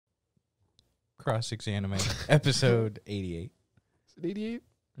Cross 6 Anime, episode 88. Is it 88?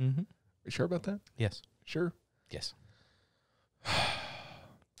 Mm-hmm. Are you sure about that? Yes. Sure. Yes.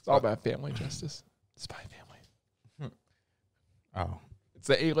 It's all about family justice. Spy Family. Oh. It's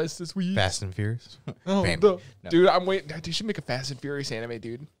the A-list this week. Fast and Furious. Oh, Bam. no. No. Dude, I'm waiting. You should make a Fast and Furious anime,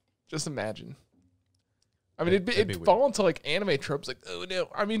 dude. Just imagine. I mean, That'd be it'd weird. fall into like anime tropes, like, oh no.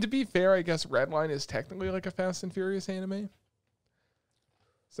 I mean, to be fair, I guess Redline is technically like a Fast and Furious anime.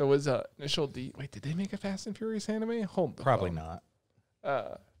 So was Initial D. Wait, did they make a Fast and Furious anime? Hold the Probably phone.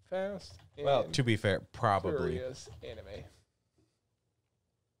 not. Fast and Well, to be fair, probably. Furious anime.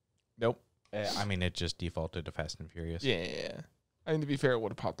 Nope. I mean, it just defaulted to Fast and Furious. Yeah. I mean, to be fair, it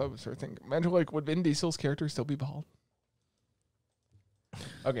would have popped up. Sort of thing. Imagine, like, would Vin Diesel's character still be bald?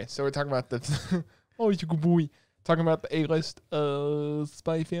 Okay, so we're talking about the oh, you good boy. Talking about the A-list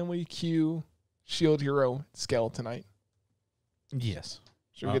Spy Family, Q, Shield Hero, Skeletonite. Yes.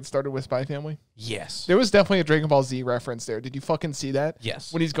 Should we get started with Spy Family? Yes. There was definitely a Dragon Ball Z reference there. Did you fucking see that?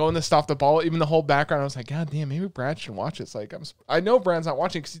 Yes. When he's going to stop the ball, even the whole background, I was like, God damn, maybe Brad should watch this. Like, I know Brad's not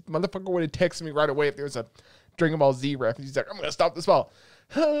watching because motherfucker would have texted me right away if there was a Dragon Ball Z reference. He's like, I'm gonna stop this ball.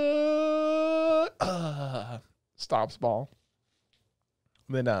 Stops ball.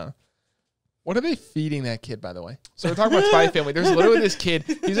 Then what are they feeding that kid, by the way? So we're talking about Spy Family. There's literally this kid.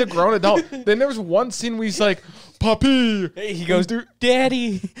 He's a grown adult. Then there was one scene where he's like, Puppy. He goes,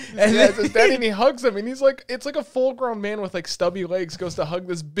 Daddy. And yeah, it's his daddy, and he hugs him, and he's like, it's like a full-grown man with like stubby legs goes to hug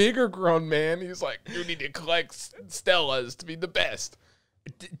this bigger grown man. He's like, you need to collect Stellas to be the best.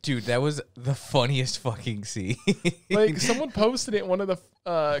 Dude, that was the funniest fucking scene. Like, someone posted it in one of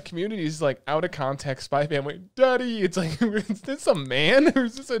the communities, like, out of context, Spy Family. Daddy, it's like, is this a man or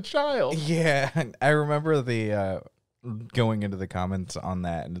is this a child? Yeah, and I remember the going into the comments on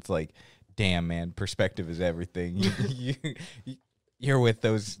that, and it's like, damn, man, perspective is everything. You're with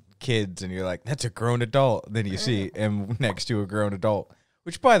those kids, and you're like, that's a grown adult. Then you see him next to a grown adult,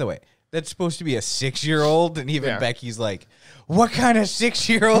 which, by the way, that's supposed to be a 6-year-old, and even Becky's like, what kind of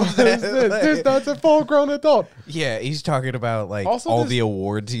 6-year-old is this? That's a full-grown adult. Yeah, he's talking about, like, Also, all this- the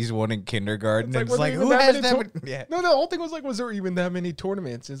awards he's won in kindergarten. It's And it's like, were who there has even that? many Yeah. No, the whole thing was like, was there even that many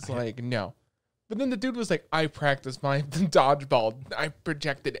tournaments? It's like, no. But then the dude was like, I practiced my dodgeball. I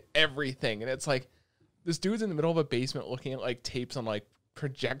projected everything. And it's like, this dude's in the middle of a basement looking at like tapes on like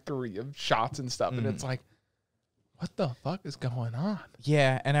trajectory of shots and stuff. And it's like, what the fuck is going on?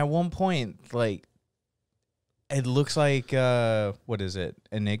 Yeah, and at one point, like, it looks like, what is it?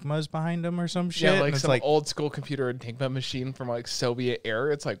 Enigma's behind him or some shit? Yeah, And like it's some old school computer Enigma machine from like Soviet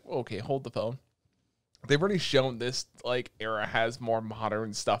era. It's like, okay, hold the phone. They've already shown this like era has more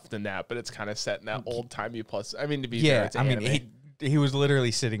modern stuff than that, but it's kind of set in that old timey plus. I mean, to be fair, yeah, it's I mean, anime. he was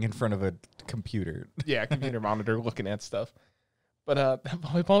literally sitting in front of a computer. Yeah, computer monitor looking at stuff. But that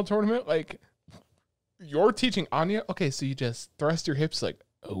volleyball tournament, like, you're teaching Anya. Okay, so you just thrust your hips, like,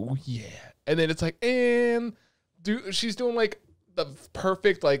 oh yeah, and then it's like, and she's doing like the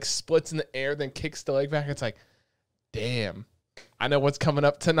perfect like splits in the air, then kicks the leg back. It's like, damn, I know what's coming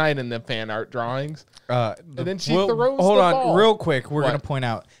up tonight in the fan art drawings. And then she throws hold the on, ball. real quick. We're What? gonna point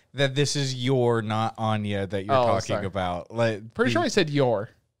out that this is your, not Anya, that you're Oh, talking sorry. about. Like, Pretty sure I said your.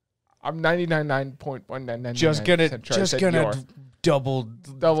 I'm 99.1999% just sure I gonna said your. double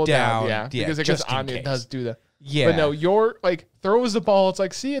Double down, yeah, because I guess just in Anya case. does do that. Yeah, But no, your like throws the ball. It's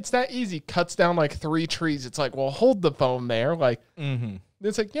like, see, it's that easy. Cuts down like 3 trees. It's like, well, hold the phone there. Like,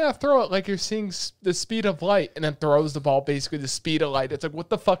 it's like, yeah, throw it like you're seeing the speed of light, and then throws the ball basically the speed of light. It's like, what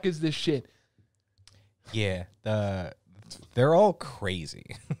the fuck is this shit? Yeah, they're all crazy.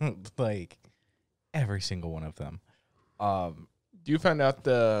 Like, every single one of them. Do you find out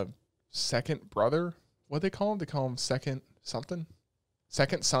the second brother? What they call him? They call him second something,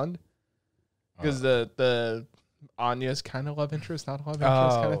 second son, because the Anya's kind of love interest, not love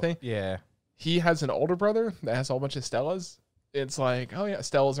interest kind of thing. Yeah. He has an older brother that has a whole bunch of Stellas. It's like, oh yeah,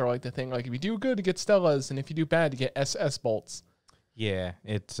 Stellas are like the thing. Like, if you do good, you get Stellas, and if you do bad, you get SS bolts. Yeah,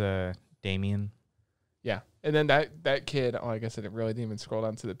 it's Damien. Yeah, and then that kid. Oh, I guess I really didn't even scroll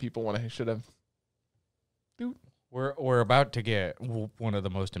down to the people when I should have. Dude, We're about to get one of the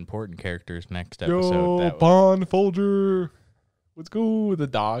most important characters next episode. yo, Bond Folger, let's go with the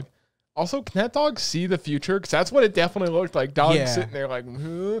dog. Also, can that dog see the future? Because that's what it definitely looked like. Dog sitting there like,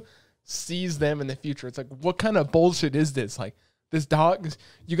 huh, sees them in the future. It's like, what kind of bullshit is this? Like, this dog,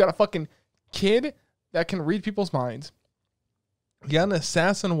 you got a fucking kid that can read people's minds. You got an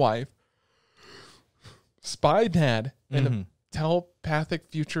assassin wife, spy dad, and a telepathic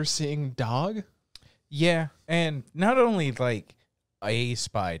future seeing dog. Yeah, and not only like a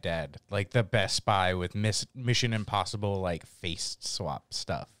spy dad, like the best spy with Mission Impossible, like face swap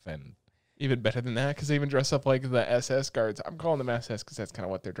stuff, and Even better than that, because they even dress up like the SS guards. I'm calling them SS because that's kind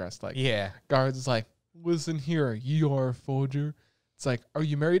of what they're dressed like. Yeah. Guards is like, listen here, you are a forger. It's like, are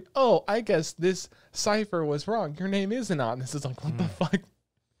you married? Oh, I guess this cipher was wrong. Your name isn't on this. It's like, what the fuck?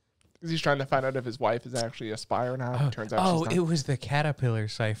 Because he's trying to find out if his wife is actually a spy or not. It turns out she's not. It was the caterpillar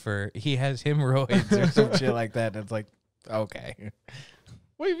cipher. He has hemorrhoids or some shit like that. It's like, okay.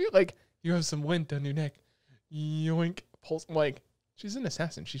 Wait, like, you have some lint on your neck. Yoink. Pulse. Like, she's an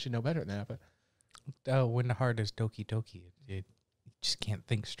assassin. She should know better than that. But When the heart is doki doki, you just can't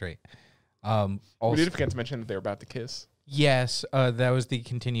think straight. we Also, did forget to mention that they're about to kiss. yes, that was the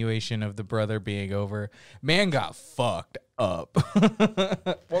continuation of the brother being over. Man got fucked up.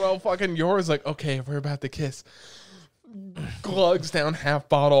 Well, fucking yours, like, okay, we're about to kiss. Glugs down half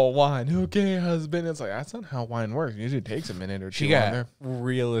bottle of wine. Okay, husband. It's like, that's not how wine works. It usually takes a minute or two. She on got there.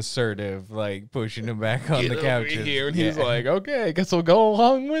 real assertive, like pushing him back on Get the over couch. here. And he's like, okay, I guess we'll go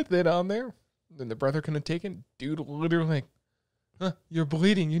along with it on there. Then the brother couldn't take it. Dude, literally like, huh, you're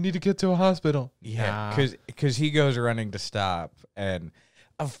bleeding. You need to get to a hospital. yeah, Nah. because he goes running to stop, and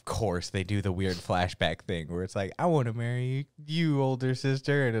of course they do the weird flashback thing where it's like, I want to marry you, older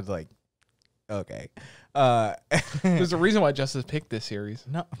sister, and it's like, okay. There's a reason why Justice picked this series.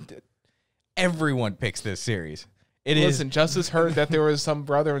 No, everyone picks this series. It is. Listen, Justice heard that there was some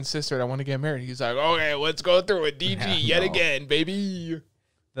brother and sister that want to get married. He's like, okay, let's go through it. DG Yeah, yet no. again, baby.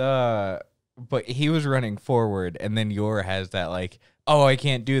 But he was running forward, and then Yor has that like, oh, I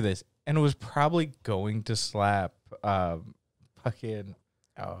can't do this, and was probably going to slap fucking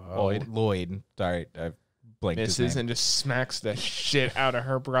Lloyd. Sorry, I blanked his Misses name. and just smacks the shit out of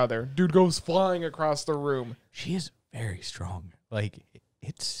her brother. Dude goes flying across the room. She is very strong. Like,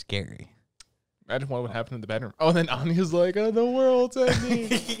 it's scary. Imagine what would happen in the bedroom. Oh, and then Anya's like, oh, the world's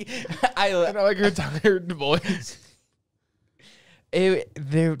ending. And I like her tired voice.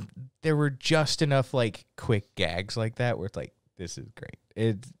 There were just enough like quick gags like that where it's like, this is great.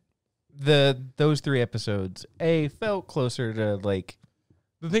 It's those 3 episodes felt closer to like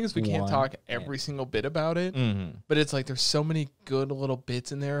The thing is, we can't One. talk every single bit about it, mm-hmm. but it's like there's so many good little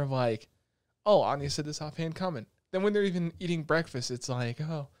bits in there of like, oh, Anya said this offhand comment. Then when they're even eating breakfast, it's like,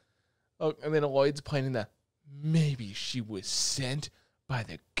 oh, and then Lloyd's playing that maybe she was sent by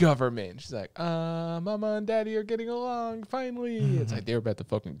the government. She's like, Mama and Daddy are getting along finally. It's like they're about to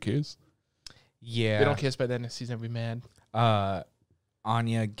fucking kiss. Yeah. They don't kiss by then. He's gonna be mad.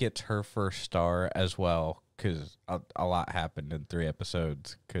 Anya gets her first star as well because a lot happened in 3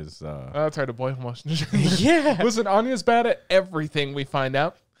 episodes. Because That's hard to boil almost. yeah, Listen, Anya's bad at everything. We find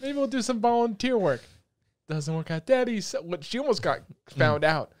out. Maybe we'll do some volunteer work. Doesn't work out. She almost got found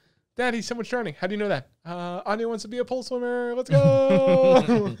out. Daddy, someone's drowning. How do you know that? Anya wants to be a pole swimmer. Let's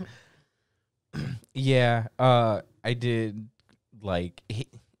go. yeah. I did like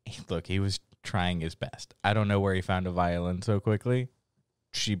he was trying his best. I don't know where he found a violin so quickly.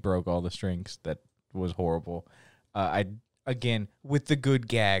 She broke all the strings. That was horrible. Again with the good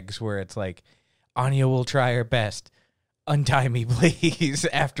gags where it's like Anya will try her best. Untie me, please.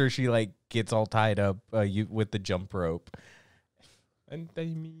 After she like gets all tied up with the jump rope. Untie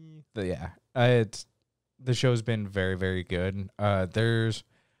me. It's the show's been very, very good. There's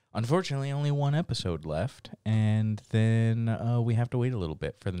unfortunately only 1 episode left, and then we have to wait a little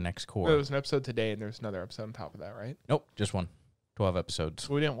bit for the next core. There was an episode today, and there's another episode on top of that, right? Nope, just 1. 12 episodes.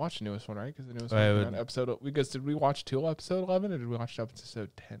 So we didn't watch the newest one, right? Because the newest one was on episode. Because did we watch till episode 11, or did we watch episode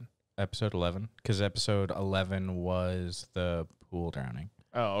 10? Episode 11, because episode 11 was the pool drowning.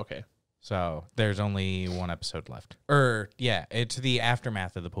 Oh, okay. So there's only 1 episode left. Yeah, it's the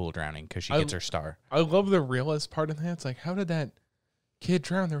aftermath of the pool drowning because she gets her star. I love the realist part of that. It's like, how did that kid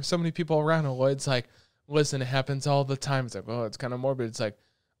drown? There were so many people around. And Lloyd's like, listen, it happens all the time. It's like, well, it's kind of morbid. It's like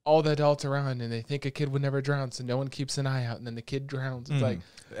all the adults around, and they think a kid would never drown, so no one keeps an eye out, and then the kid drowns. It's like,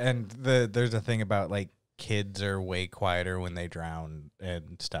 and there's a thing about like kids are way quieter when they drown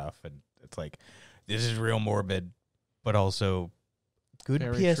and stuff, and it's like this is real morbid, but also good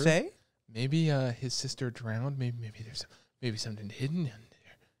Very PSA. true. Maybe his sister drowned. Maybe there's something hidden in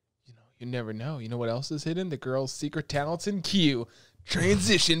there. You know, you never know. You know what else is hidden? The girl's secret talents in Q.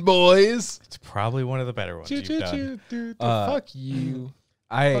 Transition, boys. It's probably one of the better ones you've done. Fuck you.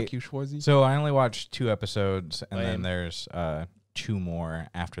 Fuck you, Schwarzy. So I only watched 2 episodes, and Lame. then there's 2 more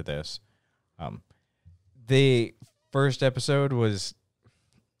after this. The first episode was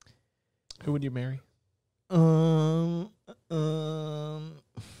Who would you marry?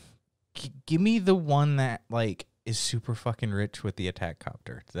 give me the one that like is super fucking rich with the attack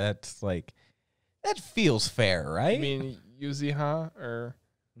copter. That's like that feels fair, right? You mean Yuzuha or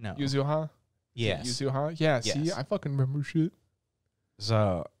no. Yuzuha? Yes. Yuzuha? Yeah, see, Yes. I fucking remember shit.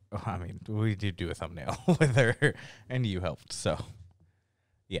 So I mean, we did do a thumbnail with her, and you helped. So,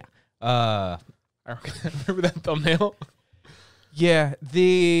 yeah. I remember that thumbnail. Yeah.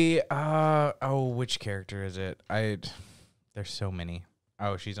 Which character is it? There's so many.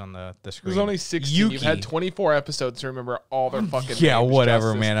 Oh, she's on the screen. There's only 16. Yuki. You've had 24 episodes to remember all their fucking Yeah, names,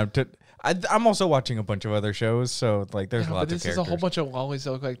 whatever, Justice. man. I'm also watching a bunch of other shows, so like there's Yeah, lots but this of characters. is a whole bunch of lollies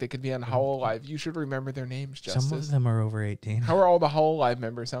that look like they could be on Hololive. You should remember their names, Justice. Some of them are over 18. How are all the Hololive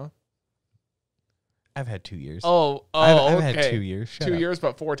members, huh? I've had 2 years. Oh, I've okay. had 2 years. Shut 2 up. years,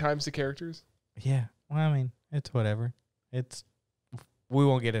 but 4 times the characters. Yeah. Well, I mean, it's whatever. We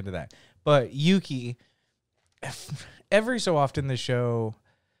won't get into that. But Yuki, every so often the show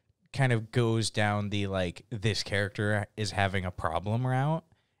kind of goes down the like this character is having a problem route,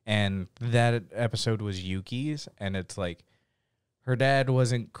 and that episode was Yuki's, and it's like her dad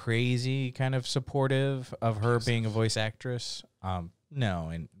wasn't crazy kind of supportive of her being a voice actress. No,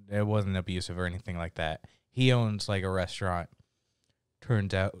 and it wasn't abusive or anything like that. He owns like a restaurant.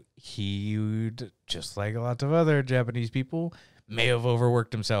 Turns out he, just like lots of other Japanese people, may have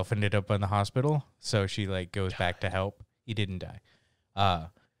overworked himself, ended up in the hospital. So she like goes back to help. He didn't die.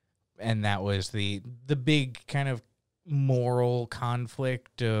 And that was the big kind of moral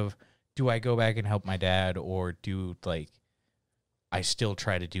conflict of, do I go back and help my dad, or do like I still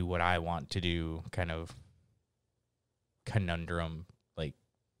try to do what I want to do, kind of conundrum, like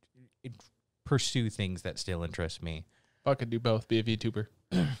pursue things that still interest me. Fucking do both. Be a VTuber.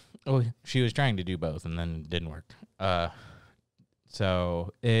 Oh, she was trying to do both and then it didn't work.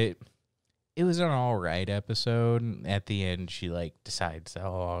 So it was an all right episode. At the end, she like decides,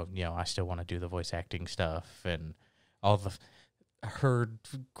 oh, I still want to do the voice acting stuff, and all her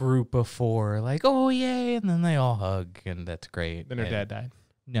group of 4 like, oh yay, and then they all hug, and that's great. Then her dad died.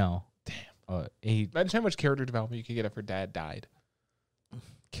 No, Damn. Imagine how much character development you could get if her dad died.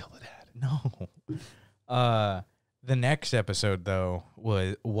 Kill the dad. No. The next episode, though,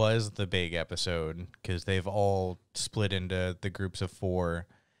 was the big episode, because they've all split into the groups of 4,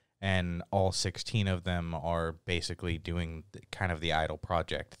 and all 16 of them are basically doing kind of the idol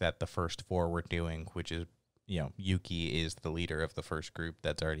project that the first 4 were doing, which is, Yuki is the leader of the first group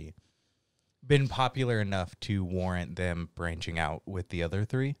that's already been popular enough to warrant them branching out with the other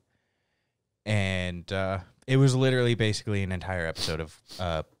 3. And it was literally basically an entire episode of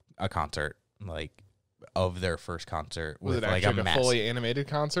a concert, like, of their first concert. Was with it like actually a fully animated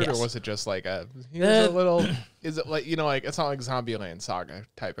concert, Yes. or was it just like here's a little, is it like, like, it's not like Zombieland Saga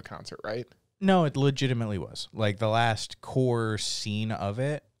type of concert, right? No, it legitimately was. Like, the last core scene of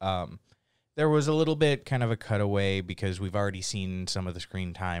it, there was a little bit kind of a cutaway, because we've already seen some of the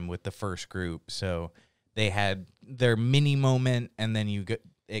screen time with the first group, so they had their mini moment, and then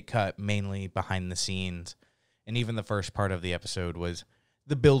it cut mainly behind the scenes. And even the first part of the episode was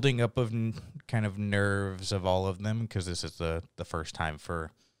the building up of kind of nerves of all of them, because this is the first time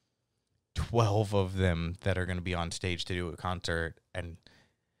for 12 of them that are going to be on stage to do a concert, and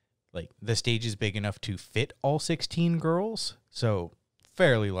like the stage is big enough to fit all 16 girls, so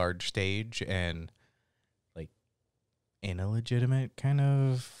fairly large stage, and like in a legitimate kind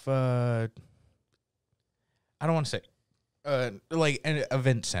of I don't want to say like an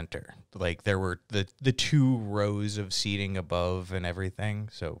event center. Like, there were the 2 rows of seating above and everything,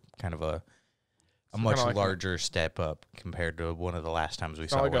 so kind of a much like larger step up compared to one of the last times we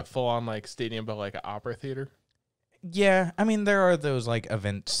It's saw not like one. a full on like stadium, but like an opera theater. Yeah, I mean, there are those like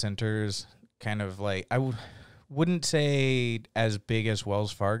event centers, kind of like, wouldn't say as big as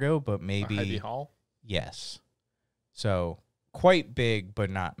Wells Fargo, but maybe Heidi Hall. yes. So quite big, but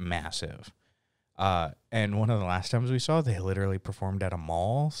not massive. And one of the last times we saw, they literally performed at a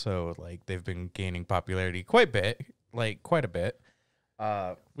mall. So like they've been gaining popularity quite a bit.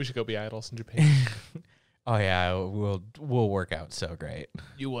 We should go be idols in Japan. Oh yeah, we'll work out so great.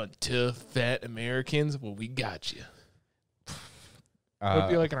 You want tough, fat Americans? Well, we got you. It would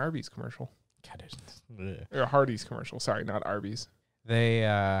be like an Arby's commercial. God, Or a Hardee's commercial. Sorry, not Arby's.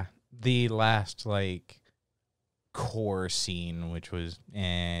 they the last like core scene, which was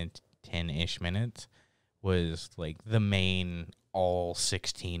 10-ish minutes, was like the main all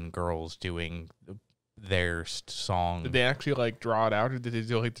 16 girls doing their song. Did they actually like draw it out, or did they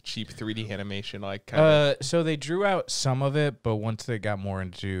do like the cheap 3D animation? Like kind of So they drew out some of it, but once they got more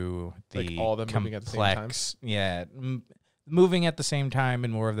into the Like all of them moving at the same time? complex, yeah, moving at the same time,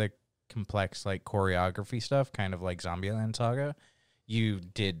 and more of the complex like choreography stuff, kind of like Zombieland Saga, you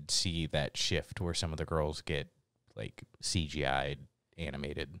did see that shift where some of the girls get like CGI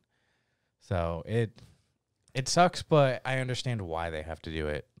animated. So it sucks, but I understand why they have to do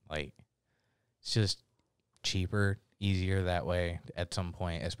it. Like, it's just cheaper, easier that way at some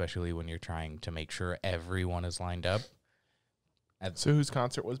point, especially when you're trying to make sure everyone is lined up. So whose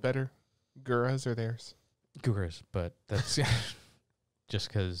concert was better, Gura's or theirs? Gura's, but that's just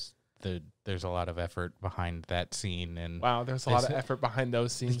because there's a lot of effort behind that scene. And Wow, there's a lot of effort behind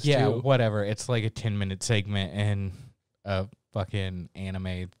those scenes, yeah, too. whatever. It's like a 10-minute segment in a fucking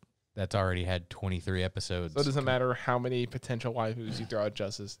anime that's already had 23 episodes. So it doesn't matter how many potential waifus you throw at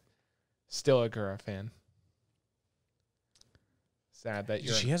Justice. Still a Gura fan. Sad that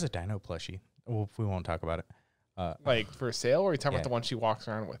you're... She has a dino plushie. Well, we won't talk about it. Like, for sale, or are you talking Yeah. about the one she walks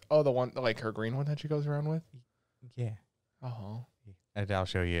around with? Oh, the one, like her green one that she goes around with? Yeah. Oh. And I'll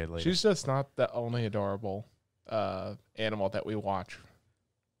show you later. She's just not the only adorable animal that we watch.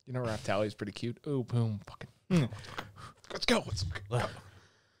 You know, Raftalia's pretty cute. Ooh, boom. Fucking. Let's go.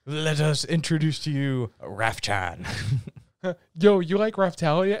 Let us introduce to you Rafchan. Yo, you like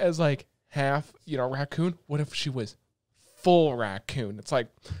Raftalia as like half, raccoon? What if she was full raccoon? It's like,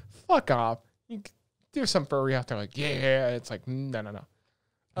 fuck off. There's some furry out there like, yeah. It's like, no.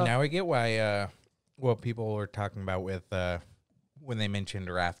 Now I get why what people were talking about with when they mentioned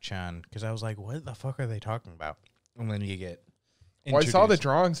Rafchan, because I was like, what the fuck are they talking about? And then you get Well, I saw the introduced.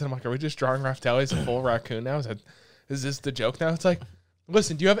 drawings and I'm like, are we just drawing Raftalia as a full raccoon now? Is this the joke now? It's like,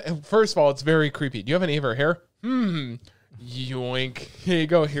 listen, first of all, it's very creepy. Do you have any of her hair? Yoink. Here you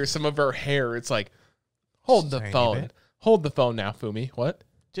go. Here's some of her hair. It's like, hold the Tiny phone. bit. Hold the phone now, Fumi. What?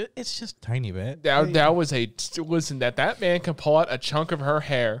 It's just a tiny bit. That was listen, that man can pull out a chunk of her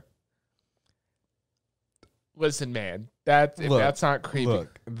hair. Listen, man, if that's not creepy.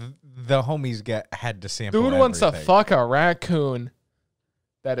 Look, the homies had to sample Dude wants to everything. fuck a raccoon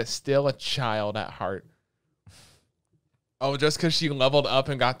that is still a child at heart. Oh, just because she leveled up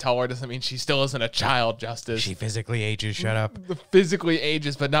and got taller doesn't mean she still isn't a child, Justice. She physically ages. Shut up. Physically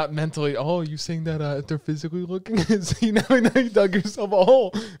ages, but not mentally. Oh, you saying that they're physically looking? See, now you dug yourself a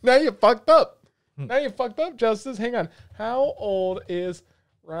hole. Now you fucked up. Now you fucked up, Justice. Hang on. How old is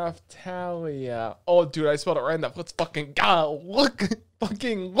Raftalia? Oh, dude, I spelled it right enough. Let's fucking go. Look.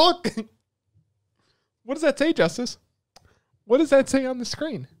 Fucking look. What does that say, Justice? What does that say on the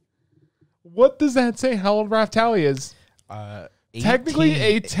screen? What does that say how old Raftalia is? Technically,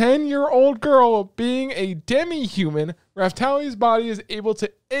 18 a 10-year-old girl being a demi-human, Raftalia's body is able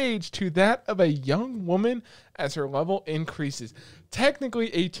to age to that of a young woman as her level increases.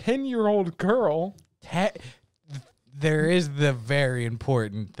 Technically, a 10-year-old girl... there is the very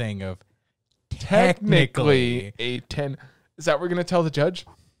important thing of Technically, a 10... Is that what we're going to tell the judge?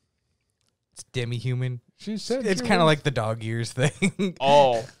 It's demi-human. She said It's kind of like the dog ears thing.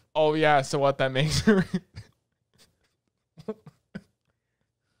 Oh, yeah, so what that makes her...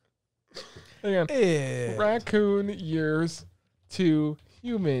 Hang on. Raccoon years to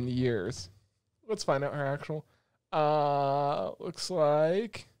human years. Let's find out her actual. Looks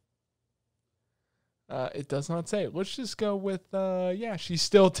like it does not say. Let's just go with she's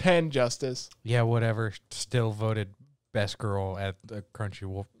still 10, Justice. Yeah, whatever. Still voted best girl at the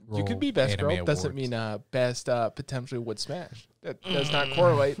Crunchyroll. You could be best Anime girl. Doesn't Awards. mean best potentially would smash. That does not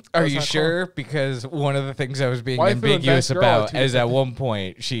correlate. Are Does you not sure? Because one of the things I was being Waifu and ambiguous best girl are about two is at different- one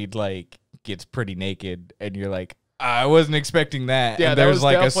point she gets pretty naked, and you're like, I wasn't expecting that. Yeah, and that there's was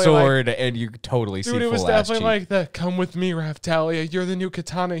like a definitely like- sword, and you totally see Dude, it was full ass definitely cheek. like the come with me, Raftalia. You're the new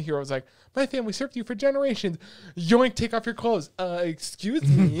katana hero. I was like, my family served you for generations. Yoink, take off your clothes. Excuse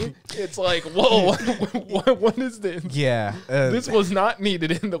me. It's like, whoa, what is this? Yeah, This was not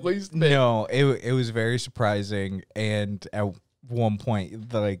needed in the least bit. no, it was very surprising, and at one point,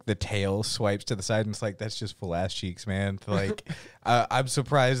 the tail swipes to the side, and it's like, that's just full ass cheeks, man. Like, I'm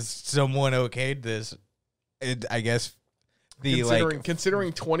surprised someone okayed this. I guess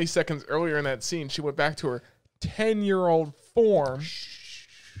Considering 20 seconds earlier in that scene, she went back to her 10-year-old form.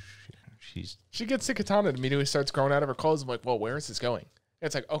 She gets the katana and immediately starts growing out of her clothes. I'm like, well, where is this going?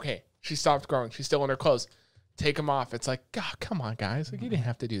 It's like, okay, she stopped growing. She's still in her clothes. Take them off. It's like, God, come on, guys. Like, you didn't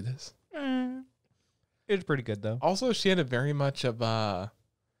have to do this. it's pretty good though. Also, she had a very much of a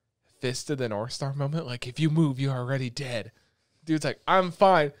Fist of the North Star moment. Like, if you move, you are already dead. Dude's like, I'm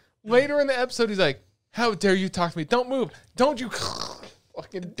fine. Later in the episode, he's like, how dare you talk to me? Don't move. Don't you.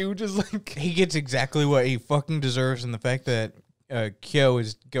 Fucking dude just like. He gets exactly what he fucking deserves, and the fact that Kyo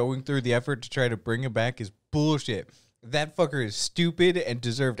is going through the effort to try to bring him back is bullshit. That fucker is stupid and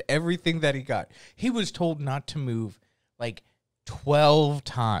deserved everything that he got. He was told not to move like 12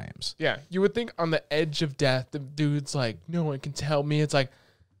 times. Yeah, you would think on the edge of death, the dude's like, no one can tell me. It's like,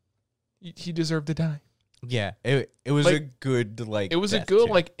 he deserved to die. Yeah, it was Like, a good It was a death good,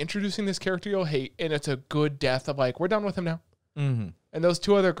 too. like, introducing this character you'll hate, and it's a good death of like, we're done with him now. Mm-hmm. And those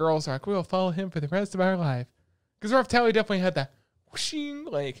two other girls are like, we'll follow him for the rest of our life. Because Raftali definitely had that whooshing,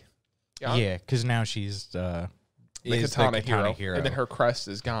 like, Yeah, because now she's the is Katana, the Katana hero, and then her crest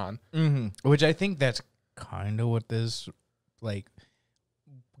is gone. Which I think that's kind of what this, like,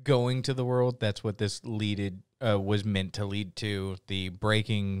 going to the world. That's what this was meant to lead to, the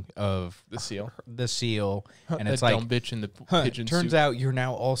breaking of The seal. And it's that like, dumb bitch in the pigeon turns suit. out you're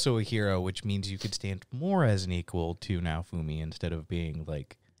now also a hero, which means you could stand more as an equal to Naofumi instead of being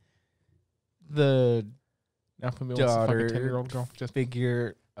like the Naofumi wants to fuck a daughter 10-year-old girl. Just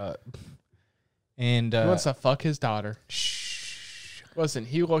figure. And he wants to fuck his daughter. shh. Listen,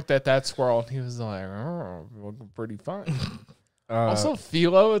 he looked at that squirrel and he was like, "Oh, you're looking pretty fine." Also,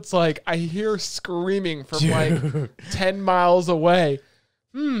 Philo, it's like I hear screaming from like 10 miles away.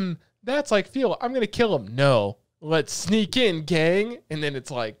 That's like Philo. I'm gonna kill him. No, let's sneak in, gang. And then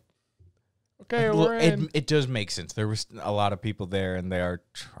it's like, okay, we're in. It does make sense. There was a lot of people there, and they are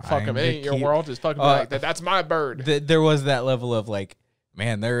trying. Fuck him. It ain't your world. Just fucking be like that. That's my bird. There was that level of like,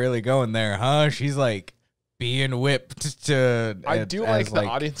 man, they're really going there, huh? She's like being whipped to. I do like the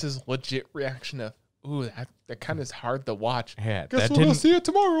audience's legit reaction of, ooh, that kind of is hard to watch. Yeah, Guess we'll see it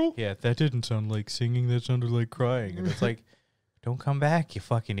tomorrow. Yeah, that didn't sound like singing. That sounded like crying. And it's like, don't come back, you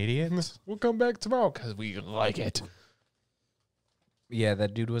fucking idiots. We'll come back tomorrow because we like it. Yeah,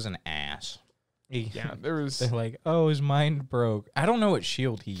 that dude was an ass. Yeah, there was. They're like, oh, his mind broke. I don't know what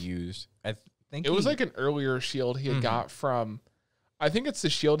shield he used. I think it was like an earlier shield he had got from. I think it's the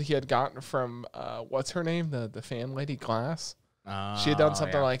shield he had gotten from. What's her name? The fan lady Glass. She had done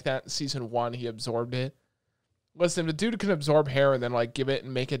something like that in season 1. He absorbed it. Listen, the dude can absorb hair and then like give it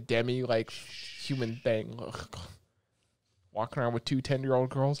and make a demi like human thing. Ugh. Walking around with 2 10-year-old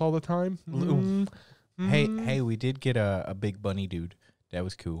girls all the time. Hey, we did get a big bunny dude. That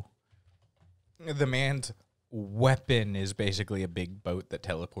was cool. The man's weapon is basically a big boat that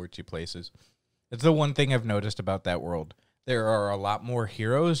teleports you places. That's the one thing I've noticed about that world. There are a lot more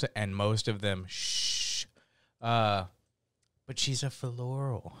heroes, and most of them, but she's a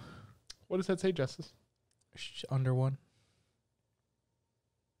floral. What does that say, Justice? Under one.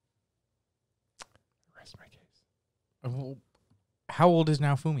 Rest my case. How old is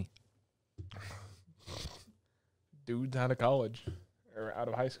Naofumi? Dude's out of college or out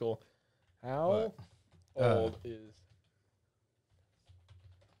of high school. How old is?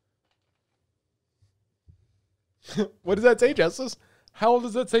 What does that say, Justice? How old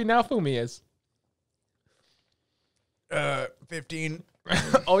does that say Naofumi is? 15.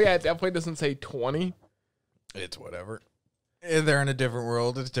 Oh yeah, it definitely doesn't say 20. It's whatever. They're in a different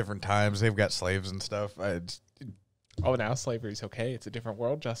world. It's different times. They've got slaves and stuff. Oh, now slavery's okay. It's a different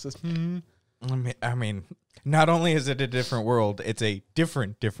world, Justice. I mean, not only is it a different world, it's a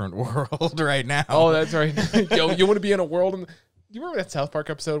different world right now. Oh, that's right. Yo, you want to be in a world? Do you remember that South Park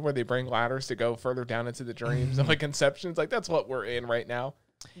episode where they bring ladders to go further down into the dreams of like Inception? It's like that's what we're in right now.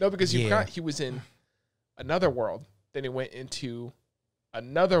 No, because you forgot he was in another world. Then he went into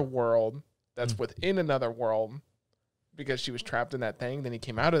another world that's within another world because she was trapped in that thing. Then he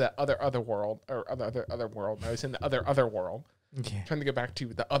came out of that other world or other world. I was in the other world. Yeah. Trying to get back to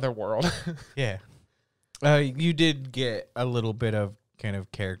the other world. Yeah. You did get a little bit of kind of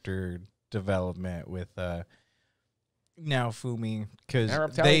character development with Naofumi because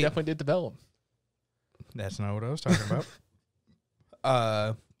they definitely did develop. That's not what I was talking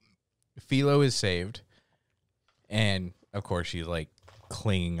about. Philo is saved, and of course she's like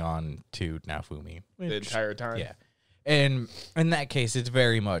clinging on to Naofumi The entire time. Yeah, and in that case, it's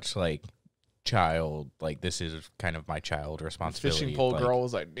very much like child. Like this is kind of my child responsibility. Fishing pole girl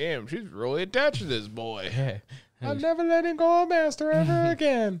was like, "Damn, she's really attached to this boy. Yeah, I'm never letting go of Master ever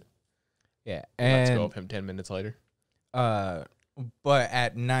again." Yeah, Let's and go of him 10 minutes later. but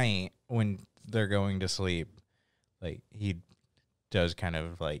at night when they're going to sleep, like he does kind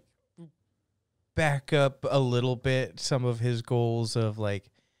of like back up a little bit some of his goals of like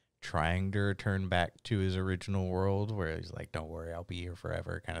trying to return back to his original world where he's like, don't worry, I'll be here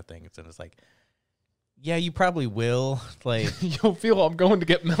forever kind of thing. And it's like, yeah, you probably will. Like, You'll feel I'm going to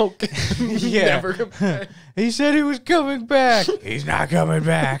get milk. Yeah. Never come back. He said he was coming back. He's not coming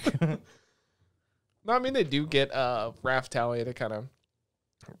back. No, I mean, they do get Raftali to kind of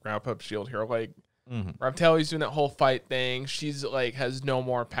wrap up S.H.I.E.L.D. here. Like, Raftali's doing that whole fight thing. She's like, has no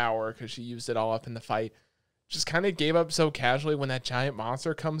more power because she used it all up in the fight. Just kind of gave up so casually when that giant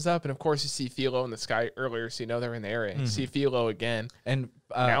monster comes up. And of course, you see Philo in the sky earlier, so you know they're in the area. You see Philo again. And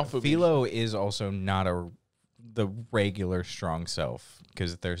Philo is also not the regular strong self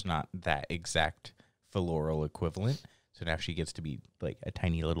because there's not that exact floral equivalent. So now she gets to be like a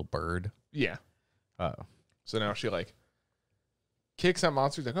tiny little bird. Yeah. Oh. So now she like kicks that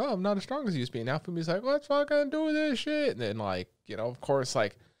monster. He's like, oh, I'm not as strong as you used to be. Now Fumi's like, let's fucking do this shit. And then, like, you know, of course,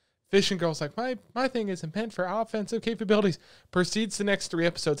 like, Fishing Girl's like, my thing isn't meant for offensive capabilities. Proceeds the next 3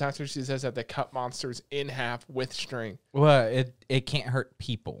 episodes after she says that they cut monsters in half with string. Well, it can't hurt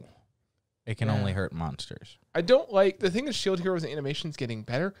people. It can only hurt monsters. I don't like, the thing is Shield Heroes animation's getting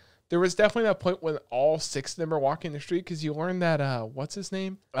better. There was definitely that point when all 6 of them are walking the street because you learn that, what's his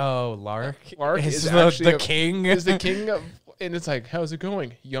name? Oh, Lark. Lark is actually the king. Is the king of, and it's like, how's it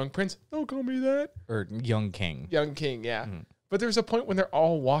going? Young Prince? Don't call me that. Or Young King. Young King, yeah. But there's a point when they're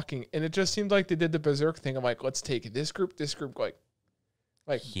all walking, and it just seemed like they did the Berserk thing of like, let's take this group,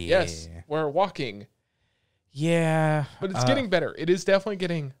 yes, we're walking. Yeah. But it's getting better. It is definitely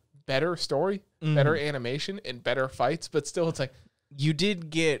getting better story, better animation, and better fights, but still it's like, you did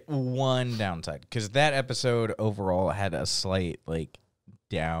get one downside because that episode overall had a slight like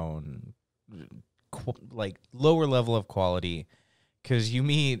down, like lower level of quality because you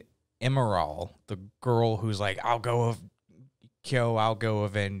meet Emerald, the girl who's like, I'll go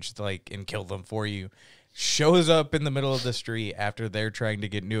avenge like and kill them for you, shows up in the middle of the street after they're trying to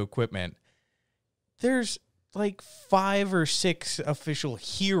get new equipment. There's like 5 or 6 official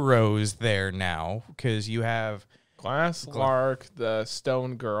heroes there now because you have Glass Lark, the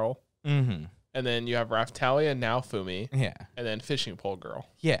Stone Girl, and then you have Raftalia, now Fumi, and then Fishing Pole Girl.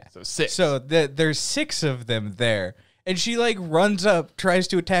 Yeah. So 6. So there's 6 of them there. And she like runs up, tries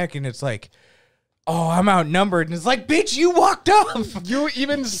to attack, and it's like, oh, I'm outnumbered. And it's like, bitch, you walked up. You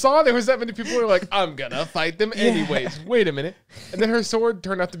even saw there was that many people who were like, I'm gonna fight them anyways. Wait a minute. And then her sword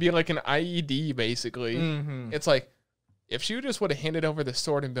turned out to be like an IED, basically. It's like, if she just would have handed over the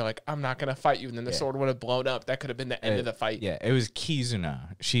sword and be like, I'm not going to fight you, and then the sword would have blown up, that could have been the end of the fight. Yeah, it was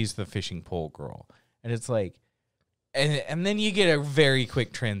Kizuna. She's the fishing pole girl. And it's like, and then you get a very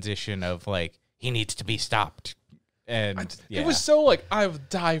quick transition of like, he needs to be stopped. And it was so like, I would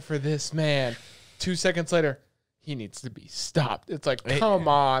die for this man. 2 seconds later, he needs to be stopped. It's like, come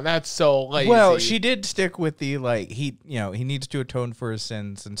on, that's so lazy. Well, she did stick with the like, he needs to atone for his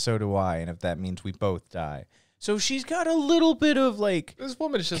sins, and so do I. And if that means we both die. So she's got a little bit of like this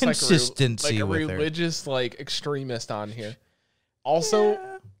woman is just consistency like a with religious like extremist on here. Also,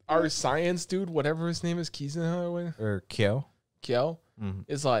 our science dude, whatever his name is, Kizuna or Kyo,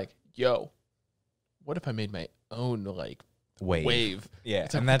 is like, yo, what if I made my own like wave? Yeah,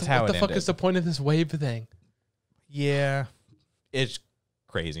 like, and that's how. What the fuck is the point of this wave thing? Yeah, it's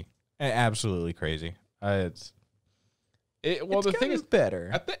crazy, absolutely crazy. The thing is, better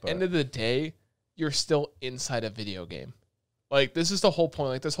at the end of the day, you're still inside a video game. Like, this is the whole point.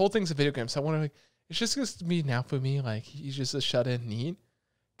 Like, this whole thing's a video game. So I want to, like, it's just going to be now for me. Like, he's just a shut-in neat.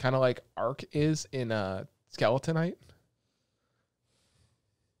 Kind of like Ark is in Skeletonite.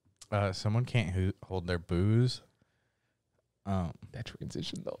 Someone can't hold their booze. That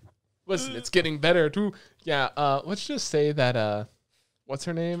transition, though. Listen, it's getting better, too. Yeah, let's just say that, what's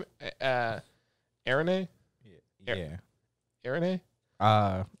her name? Arene? Yeah. Arene?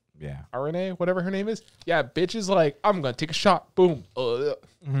 Yeah. RNA, whatever her name is. Yeah, bitch is like, I'm going to take a shot. Boom.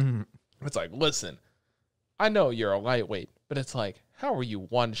 It's like, listen, I know you're a lightweight, but it's like, how are you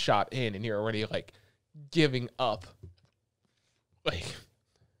 1 shot in and you're already like giving up? Like,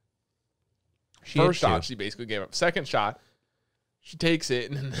 first shot, she basically gave up. Second shot, she takes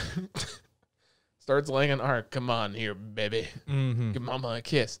it and then starts laying on Ark. Come on here, baby. Give mama a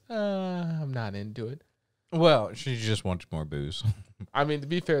kiss. I'm not into it. Well, she just wants more booze. I mean, to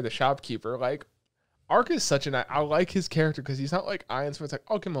be fair, the shopkeeper, like, Ark is such I like his character because he's not like Iron's where it's like,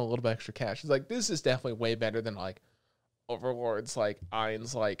 I'll give him a little bit extra cash. He's like, this is definitely way better than like Overlord's, like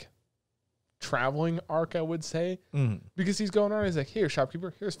Iron's, like traveling arc, I would say. Because he's going around, he's like, here,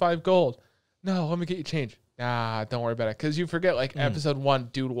 shopkeeper, here's 5 gold. No, let me get you change. Nah, don't worry about it. Because you forget, like, episode 1,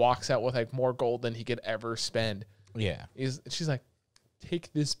 dude walks out with like more gold than he could ever spend. Yeah. She's like,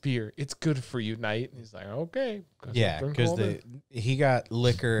 take this beer. It's good for you, Knight. And he's like, okay. Yeah, because he got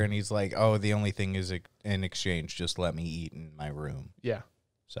liquor, and he's like, oh, the only thing is in exchange, just let me eat in my room. Yeah.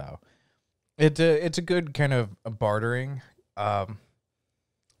 So it's a good kind of bartering.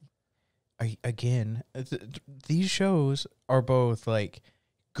 These shows are both like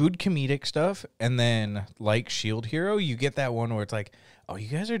good comedic stuff, and then like Shield Hero, you get that one where it's like, oh, you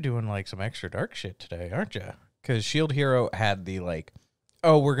guys are doing like some extra dark shit today, aren't you? Because Shield Hero had the like,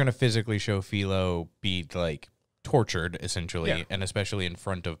 oh, we're going to physically show Philo be, like, tortured, essentially, and especially in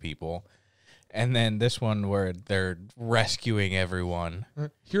front of people. And then this one where they're rescuing everyone.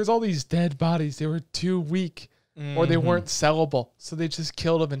 Here's all these dead bodies. They were too weak, or they weren't sellable. So they just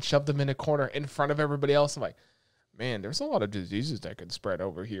killed them and shoved them in a corner in front of everybody else. I'm like, man, there's a lot of diseases that could spread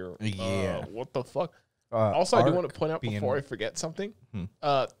over here. Yeah. What the fuck? Also, I do want Ark to point out being- before I forget something. Hmm.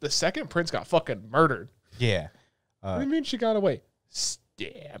 The second prince got fucking murdered. Yeah. What do you mean she got away?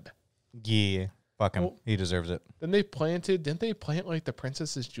 Stab. Yeah. Fuck him. Well- He deserves it. Then didn't they plant like the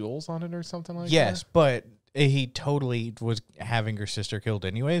princess's jewels on it or something like Yes, that? but he totally was having her sister killed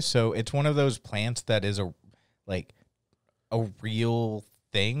anyway. So it's one of those plants that is a real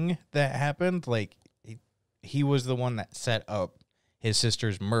thing that happened. Like he was the one that set up his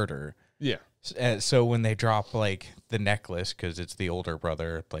sister's murder. Yeah. So when they drop like the necklace, because it's the older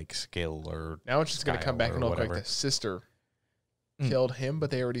brother, like Skill or Now it's just going to come Kyle back or and look whatever. like the sister Mm. killed him,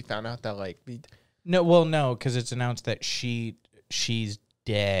 but they already found out that like no, because it's announced that she's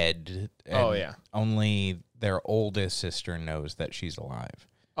dead. Oh, and yeah. only their oldest sister knows that she's alive.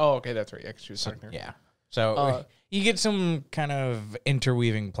 Oh, okay, that's right. Yeah, 'cause she was So, pregnant. yeah. So Uh, you get some kind of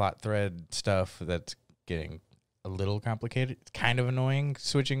interweaving plot thread stuff that's getting a little complicated. It's kind of annoying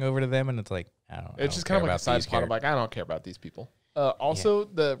switching over to them, and it's like, I don't know. It's just kind of like a side plot. I'm like, I don't care about these people. Also,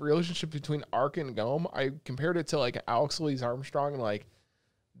 the relationship between Ark and Gome, I compared it to like Alex Louise Armstrong and like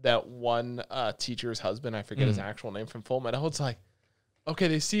that one teacher's husband. I forget his actual name from Full Metal. It's like, okay,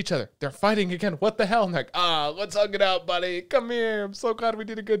 they see each other. They're fighting again. What the hell? I'm like, let's hug it out, buddy. Come here. I'm so glad we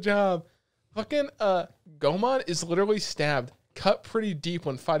did a good job. Fucking Gomon is literally stabbed, cut pretty deep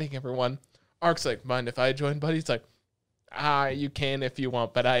when fighting everyone. Ark's like, mind if I join, buddy? It's like, you can if you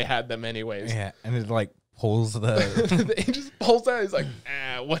want, but I had them anyways. yeah, and it like pulls the He just pulls out. He's like,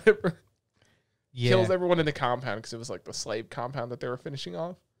 whatever. yeah. Kills everyone in the compound because it was like the slave compound that they were finishing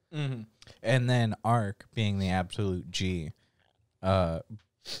off. Mm-hmm. And then Ark, being the absolute G,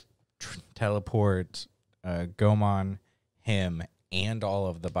 teleports Gomon, him, and all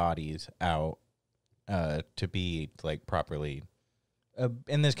of the bodies out to be like properly,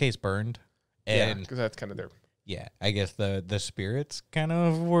 in this case, burned. And Because that's kind of their. yeah, I guess the spirits kind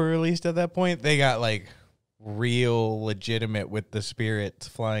of were released at that point. They got like real legitimate with the spirits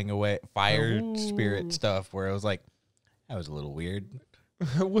flying away, fire spirit stuff, where it was like, that was a little weird.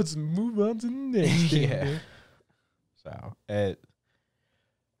 Let's move on to the next. Yeah. So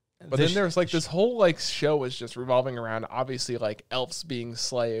But then there's like this whole like show is just revolving around obviously like elves being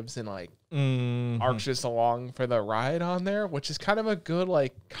slaves and like Ark's just along for the ride on there, which is kind of a good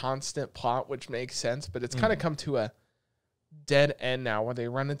like constant plot, which makes sense. But it's kind of come to a dead end now where they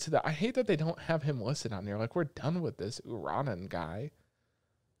run into the. I hate that they don't have him listed on there. Like we're done with this Uranan guy.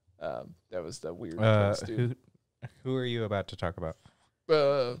 That was the weird prince dude. who are you about to talk about?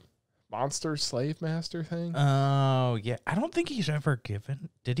 Monster slave master thing. Oh yeah, I don't think he's ever given.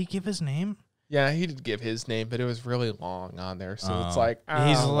 Did he give his name? Yeah, he did give his name, but it was really long on there, so it's like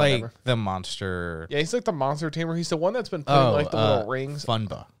he's like whatever. the monster. Yeah, he's like the monster tamer. He's the one that's been putting like the little rings.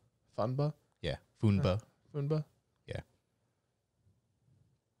 Funba. Funba, Yeah, Funba. Funba.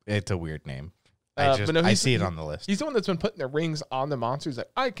 It's a weird name. But no, I see it on the list. He's the one that's been putting the rings on the monsters. Like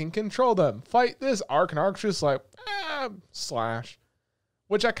I can control them. Fight this Ark, and Ark's just like slash.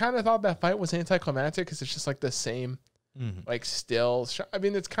 Which I kind of thought that fight was anticlimactic because it's just like the same. Like still, I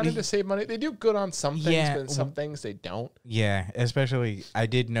mean, it's kind of to save money. They do good on some things, Yeah, but in some things they don't. Yeah, especially I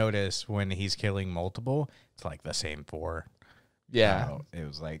did notice when he's killing multiple, it's like the same four. Yeah, So it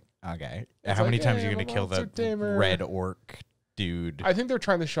was like, okay, It's how like, many times hey, are you I'm going a to kill the monster tamer. red orc dude? I think they're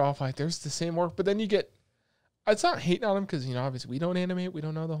trying to show off like there's the same work, but then you get. It's not hating on him because obviously we don't animate, we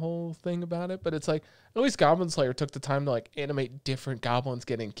don't know the whole thing about it, but it's like at least Goblin Slayer took the time to like animate different goblins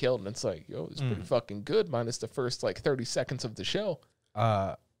getting killed, and it's like it's pretty fucking good, minus the first like 30 seconds of the show.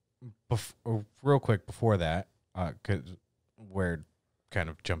 Real quick before that, because we're kind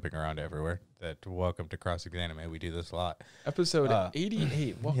of jumping around everywhere. That welcome to Crossing Anime. We do this a lot. Episode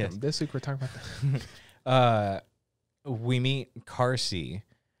 88. Welcome. yes. This week we're talking about that. We meet Carsey,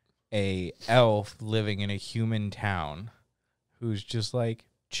 a elf living in a human town, who's just like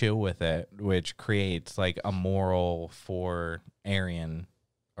chill with it, which creates like a moral for Aryan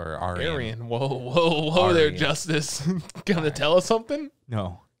or Aryan. Aryan. Whoa there, Aryan. Justice. Gonna tell us something?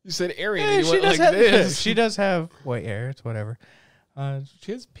 No, You said Aryan. Eh, and you went like have, this. she does have white hair. It's whatever.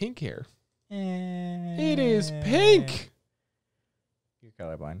 She has pink hair. It It is pink. You're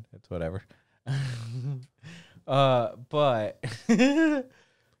colorblind. It's whatever. But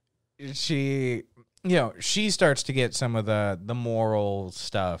she, she starts to get some of the moral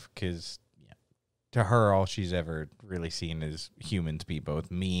stuff because to her, all she's ever really seen is humans be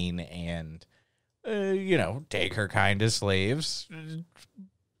both mean and, take her kind as slaves.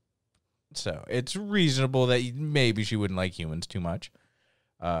 So it's reasonable that maybe she wouldn't like humans too much.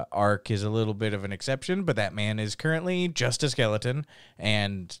 Ark is a little bit of an exception, but that man is currently just a skeleton,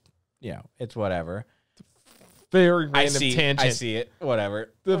 and it's whatever. very random tangent. I see it.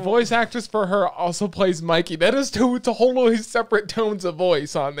 Whatever. The voice actress for her also plays Mikey. That is two totally separate tones of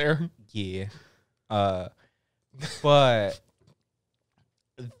voice on there. Yeah. But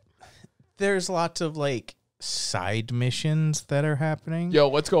there's lots of like side missions that are happening. Yo,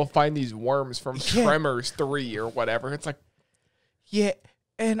 let's go find these worms from Tremors 3 or whatever. It's like, yeah.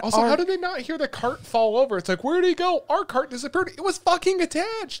 And also, how did they not hear the cart fall over? It's like, where did he go? Our cart disappeared. It was fucking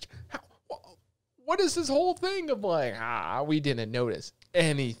attached. What is this whole thing of like, we didn't notice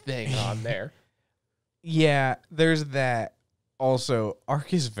anything on there? Yeah, there's that. Also,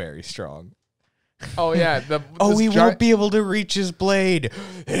 Ark is very strong. Oh, yeah. He won't be able to reach his blade.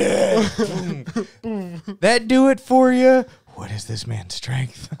 That do it for you? What is this man's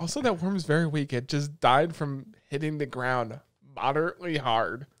strength? Also, that worm's very weak. It just died from hitting the ground moderately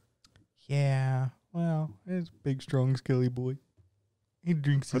hard. Yeah, well, it's a big, strong, skilly boy. He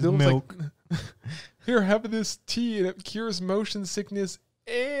drinks his It was milk. Like, here, have this tea, and it cures motion sickness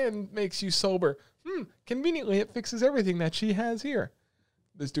and makes you sober. Conveniently, it fixes everything that she has here.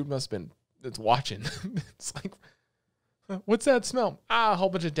 This dude must have been that's watching. It's like, what's that smell? A whole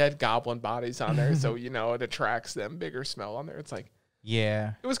bunch of dead goblin bodies on there. So, it attracts them. Bigger smell on there. It's like,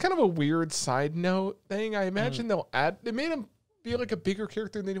 yeah. It was kind of a weird side note thing. I imagine they made him be like a bigger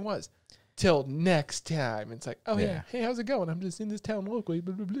character than he was. Till next time. It's like, oh yeah, hey, how's it going? I'm just in this town locally.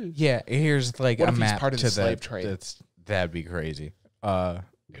 Blah, blah, blah. Yeah, here's like What a if he's map part of to the slave trade? That'd be crazy.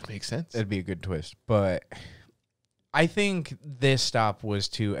 It makes sense. It'd be a good twist. But I think this stop was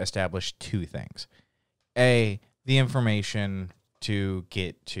to establish two things. A, the information to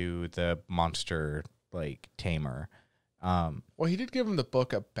get to the monster like tamer. Well, he did give him the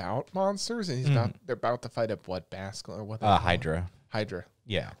book about monsters, and they're about to fight a blood basket or what? Hydra. Hydra.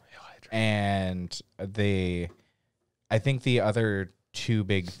 Yeah. Hydra. And I think the other two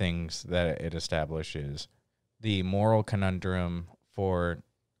big things that it establishes, the moral conundrum for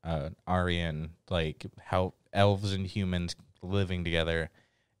Aryan, like how elves and humans living together,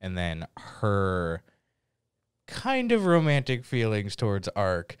 and then her kind of romantic feelings towards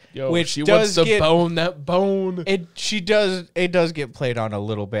Ark, which she does wants to bone that bone. It does get played on a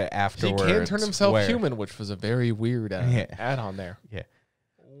little bit afterwards. He can turn himself human, which was a very weird add-on there. Yeah.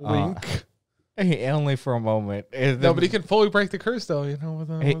 Wink. Only for a moment. No, but he can fully break the curse, though.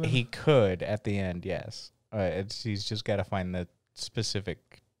 He could at the end, yes. He's just got to find the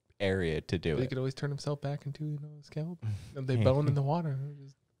specific area to do He it. could always turn himself back into a skeleton. And they bone in the water.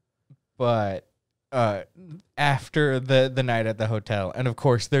 But after the night at the hotel, and of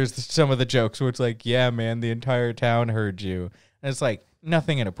course there's some of the jokes where it's like, yeah, man, the entire town heard you. And it's like,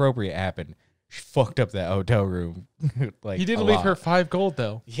 nothing inappropriate happened. She fucked up that hotel room. Like, he did leave her 5 gold,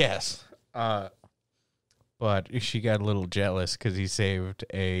 though. Yes. But she got a little jealous because he saved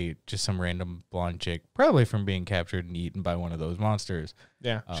just some random blonde chick, probably from being captured and eaten by one of those monsters.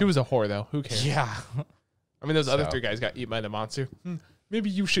 Yeah, she was a whore, though. Who cares? Yeah. I mean, those other 3 guys got eaten by the monster. Maybe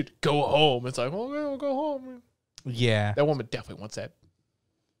you should go home. It's like, well, we'll go home. Yeah. That woman definitely wants that.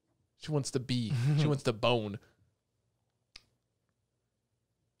 She wants to be. She wants to bone.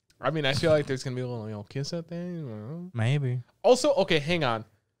 I mean, I feel like there's going to be a little kiss at the end. Maybe. Also, okay, hang on.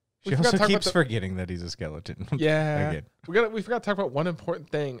 She also keeps forgetting that he's a skeleton. Yeah. Again. We forgot to talk about one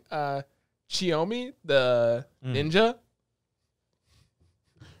important thing. Chiyomi, the ninja.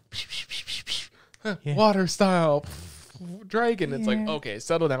 Yeah. Water style. Dragon. It's like, okay,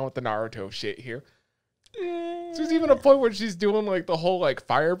 settle down with the Naruto shit here. So there's even a point where she's doing like the whole like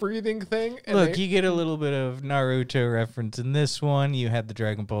fire breathing thing. And Look, you get a little bit of Naruto reference in this one. You had the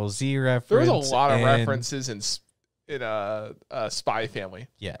Dragon Ball Z reference. There was a lot of references in Spy Family.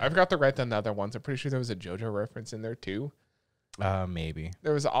 Yeah. I forgot to write down the other ones. I'm pretty sure there was a JoJo reference in there too. Maybe.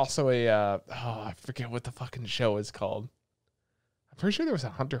 There was also I forget what the fucking show is called. I'm pretty sure there was a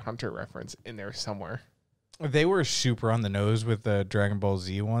Hunter x Hunter reference in there somewhere. They were super on the nose with the Dragon Ball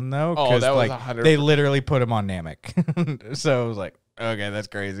Z one, though. Oh, that was like 100%. they literally put him on Namek. So I was like, okay, that's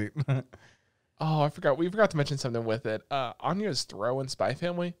crazy. Oh, I forgot. We forgot to mention something with it. Anya's throw in Spy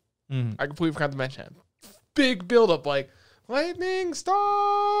Family. I completely forgot to mention it. Big buildup, like lightning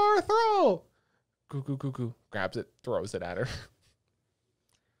star throw. Goo goo goo goo. Grabs it, throws it at her.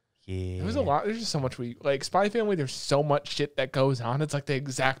 Yeah. There was a lot. There's just so much like Spy Family. There's so much shit that goes on. It's like the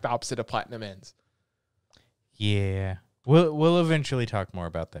exact opposite of Platinum Ends. Yeah. We'll eventually talk more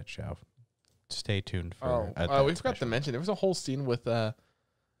about that show. Stay tuned for we forgot to mention there was a whole scene with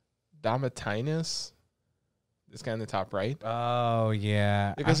Damatinus. This guy in the top right. Oh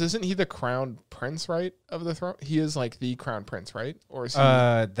yeah. Because isn't he the crown prince, right, of the throne? He is like the crown prince, right? Or is he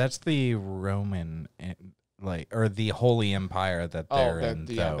that's the Roman or the Holy Empire that they're in.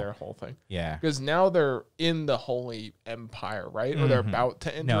 Their whole thing. Yeah, because now they're in the Holy Empire, right? Or they're about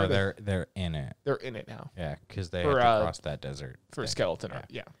to enter. No, they're in it. They're in it now. Yeah, because they had to cross that desert for Skeleton.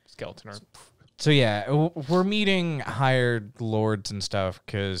 Skeleton. So yeah, we're meeting higher lords and stuff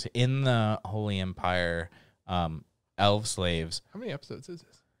because in the Holy Empire, elf slaves. How many episodes is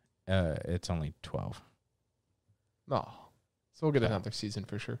this? It's only 12. No, so we'll get another season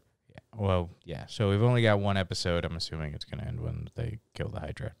for sure. Yeah. Well, yeah. So we've only got one episode. I'm assuming it's gonna end when they kill the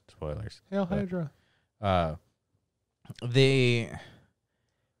Hydra. Spoilers. Hail Hydra.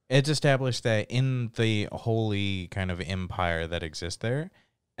 It's established that in the holy kind of empire that exists there,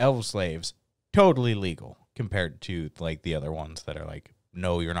 elf slaves totally legal compared to like the other ones that are like,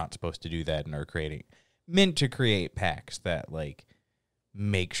 no, you're not supposed to do that, and are meant to create pacts that like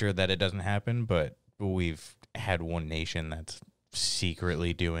make sure that it doesn't happen. But we've had one nation that's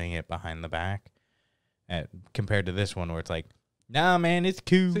secretly doing it behind the back, compared to this one where it's like, nah, man, it's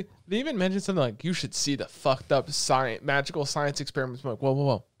cool. See, they even mentioned something like, you should see the fucked up magical science experiments. I'm like,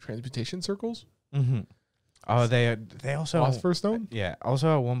 whoa. Transmutation circles? Mm-hmm. Oh, they also... Philosopher's Stone? Yeah.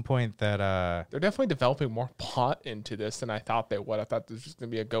 Also, at one point that... They're definitely developing more plot into this than I thought they would. I thought this was just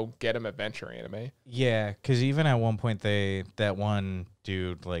going to be a go-get-em adventure anime. Yeah, because even at one point, that one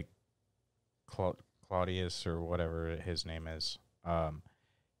dude, like, Claudius or whatever his name is,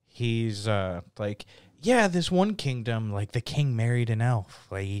 he's like, yeah, this one kingdom, like the king married an elf,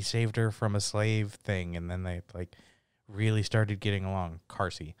 like he saved her from a slave thing, and then they like really started getting along.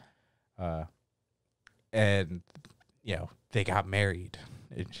 Carsey, and they got married.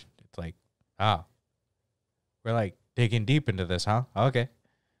 It's like, we're like digging deep into this, huh? Okay.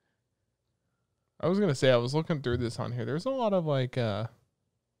 I was gonna say, I was looking through this on here. There's a lot of like,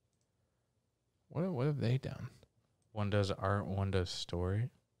 what have they done? One does art, one does story.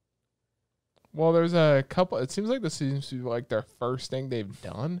 Well, there's a couple. It seems like this seems to be like their first thing they've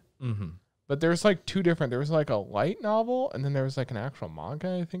done. Mm-hmm. But there's like two different. There was like a light novel, and then there was like an actual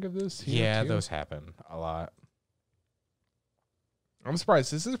manga, I think, of this. Yeah, those happen a lot. I'm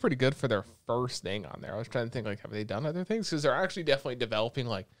surprised. This is pretty good for their first thing on there. I was trying to think, like, have they done other things? Because they're actually definitely developing,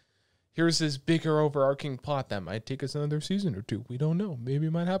 like, here's this bigger overarching plot that might take us another season or two. We don't know. Maybe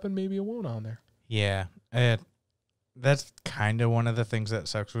it might happen. Maybe it won't on there. Yeah. That's kind of one of the things that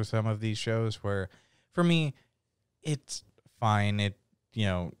sucks with some of these shows where, for me, it's fine. It,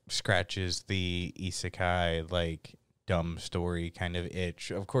 scratches the isekai, like, dumb story kind of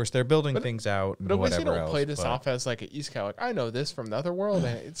itch. Of course, they're building things out and but whatever else. But at least they don't play this off as, like, an isekai. Like, I know this from the other world,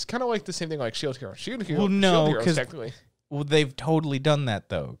 and it's kind of like the same thing like Shield Hero. Shield Hero, well, no, because technically... Well, they've totally done that,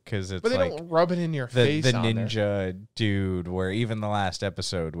 though, because it's but they like... don't rub it in your face the ninja dude, where even the last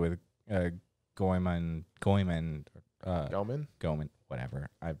episode with Goemon, whatever.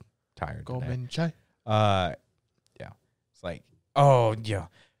 I'm tired Goemon Chai. Yeah. It's like, oh, yeah,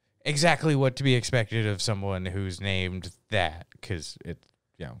 exactly what to be expected of someone who's named that, because it's,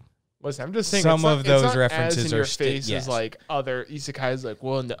 Listen, I'm just saying some of those it's not references as in are your face yes. as like other isekais, like,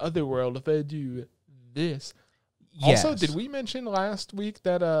 well, in the other world, if I do this. Yes. Also, did we mention last week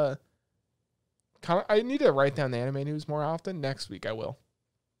that I need to write down the anime news more often? Next week I will.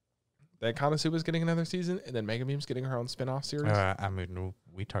 That Konosuba's getting another season, and then Megumi's getting her own spin-off series. I mean,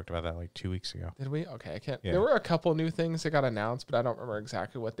 we talked about that like 2 weeks ago. Did we? Okay, I can't. Yeah. There were a couple new things that got announced, but I don't remember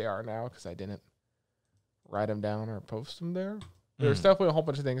exactly what they are now because I didn't write them down or post them there. There's definitely a whole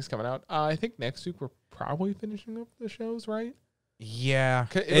bunch of things coming out. I think next week we're probably finishing up the shows, right? Yeah,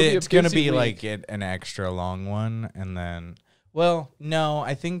 it's going to be like an extra long one, and then, well, no,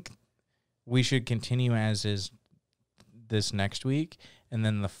 I think we should continue as is this next week, and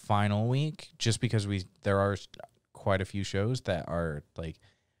then the final week, just because there are quite a few shows that are like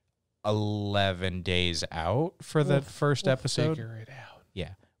 11 days out for the first episode. Figure it out.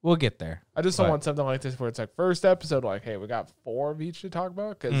 Yeah, we'll get there. I just don't want something like this where it's like first episode, like, hey, we got 4 of each to talk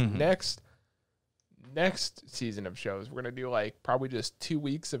about, because next season of shows, we're going to do like probably just 2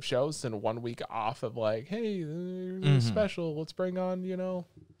 weeks of shows and 1 week off of like, hey, there's a special. Let's bring on,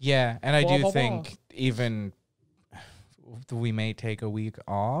 Yeah, and I do blah, think blah. even we may take a week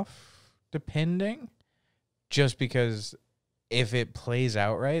off, depending, just because if it plays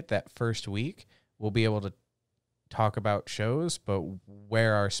out right that first week, we'll be able to talk about shows, but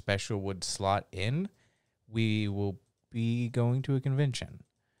where our special would slot in, we will be going to a convention.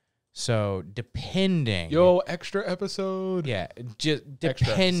 So depending, extra episode. Yeah, just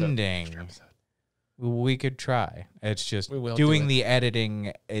depending, extra episode. We could try. It's just doing the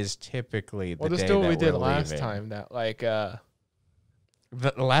editing is typically the day that we did we're last leaving. time. That like the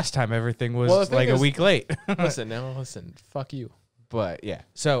last time everything was like a week late. listen, fuck you. But yeah,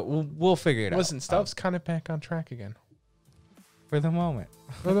 so we'll figure it out. Listen, stuff's kind of back on track again. For the moment.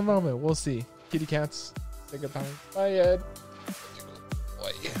 For the moment, we'll see. Kitty cats, say goodbye. Bye, Ed.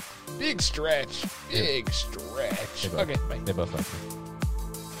 Boy, big stretch. Big stretch. They both- Okay, bye. They both like me.